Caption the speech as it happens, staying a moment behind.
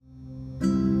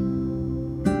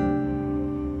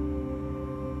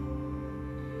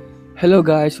Hello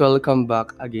guys, welcome back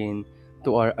again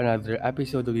to our another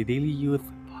episode of the Daily Youth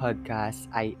Podcast.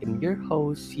 I am your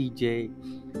host, CJ.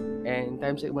 And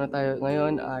time check muna tayo.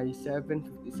 Ngayon ay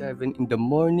 7:57 in the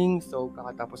morning. So,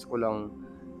 kakatapos ko lang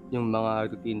yung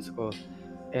mga routines ko.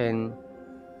 And,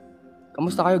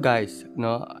 kamusta kayo guys?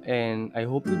 No? And I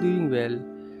hope you're doing well.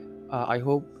 I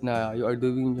hope na you are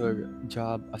doing your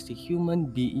job as a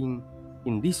human being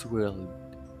in this world.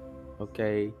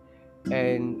 Okay?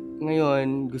 And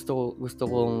ngayon, gusto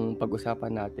kong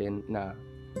pag-usapan natin na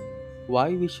why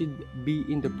we should be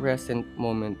in the present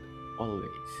moment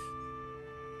always.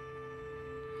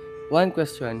 One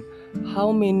question,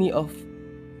 how many of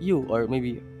you or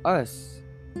maybe us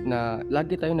na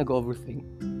lagi tayo nag-overthink?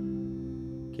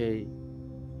 Okay?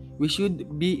 We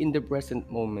should be in the present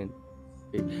moment.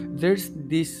 Okay? There's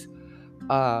this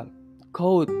uh,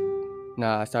 quote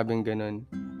na sabing ganun.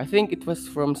 I think it was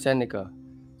from Seneca.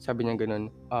 Sabi niya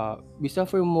ganun, we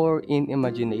suffer more in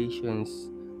imaginations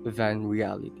than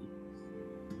reality.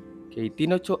 Okay,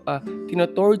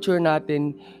 tinotorture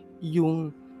natin yung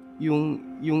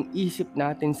yung isip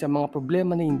natin sa mga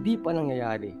problema na hindi pa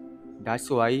nangyayari. That's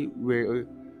why we're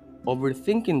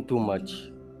overthinking too much.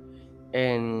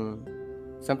 And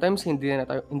sometimes hindi na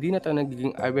tayo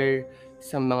nagiging aware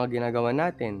sa mga ginagawa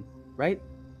natin, right?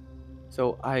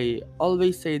 So I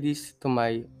always say this to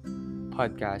my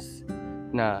podcast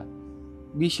na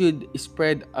we should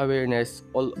spread awareness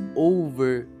all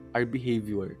over our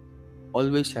behavior.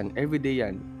 Always yan, everyday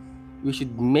yan. We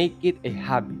should make it a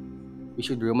habit. We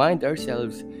should remind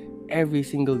ourselves every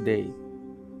single day.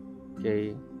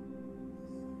 Okay?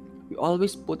 We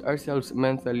always put ourselves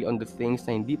mentally on the things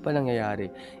na hindi pa nangyayari.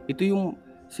 Ito yung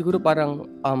siguro parang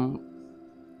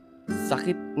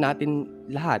sakit natin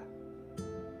lahat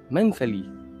mentally.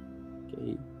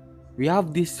 Okay? We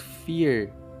have this fear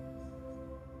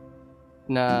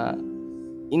na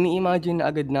ini-imagine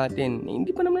na agad natin na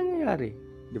hindi pa naman nangyayari,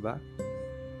 'di ba?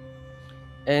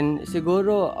 And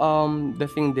siguro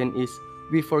the thing then is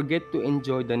we forget to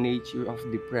enjoy the nature of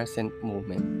the present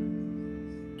moment.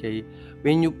 Okay?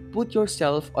 When you put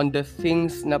yourself on the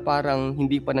things na parang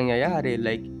hindi pa nangyayari,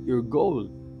 like your goal,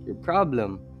 your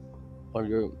problem, or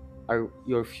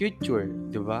your future,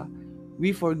 'di ba?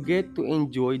 We forget to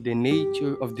enjoy the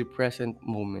nature of the present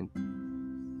moment.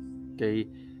 Okay?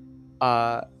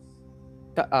 Uh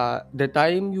the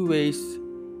time you waste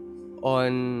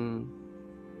on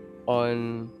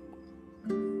on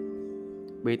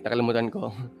wait, nakalimutan ko.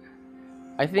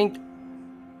 I think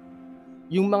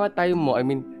yung mga time mo, I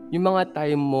mean, yung mga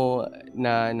time mo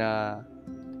na na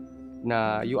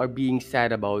na you are being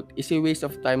sad about is a waste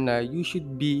of time na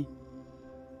be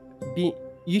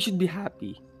you should be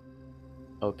happy.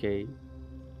 Okay?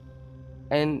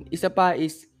 And isa pa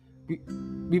is we,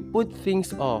 we put things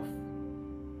off.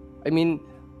 I mean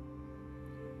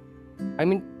I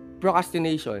mean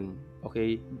procrastination.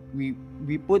 Okay? We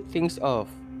put things off.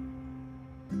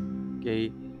 Okay?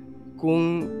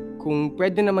 Kung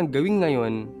pwede naman gawin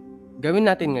ngayon, gawin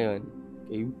natin ngayon.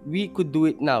 Okay? We could do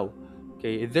it now.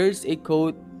 Okay? There's a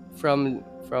quote from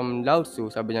Lao Tzu,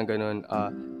 sabi niya ganun,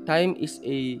 time is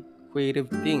a creative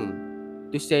thing.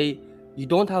 To say you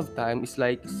don't have time is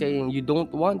like saying you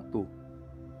don't want to.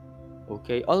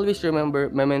 Okay? Always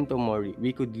remember memento mori.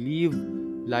 We could live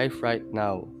life right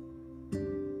now.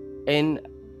 And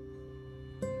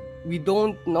we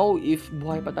don't know if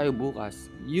buhay pa tayo bukas.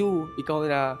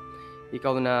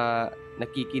 Ikaw na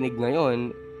nakikinig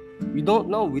ngayon, we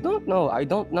don't know. I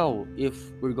don't know if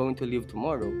we're going to live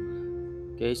tomorrow.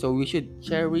 Okay, so we should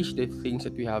cherish the things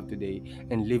that we have today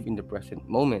and live in the present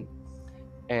moment.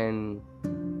 And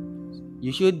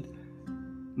you should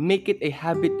make it a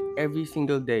habit every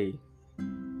single day.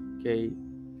 Okay?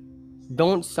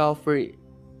 Don't suffer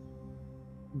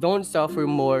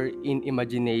more in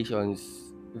imaginations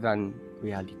than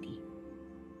reality.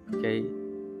 Okay?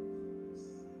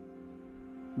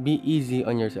 Be easy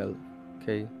on yourself.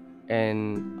 Okay?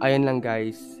 And ayun lang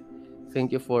guys.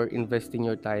 Thank you for investing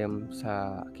your time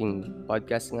sa aking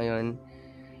podcast ngayon.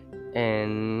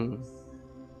 And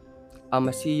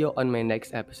I'ma see you on my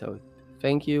next episode.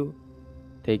 Thank you.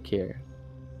 Take care.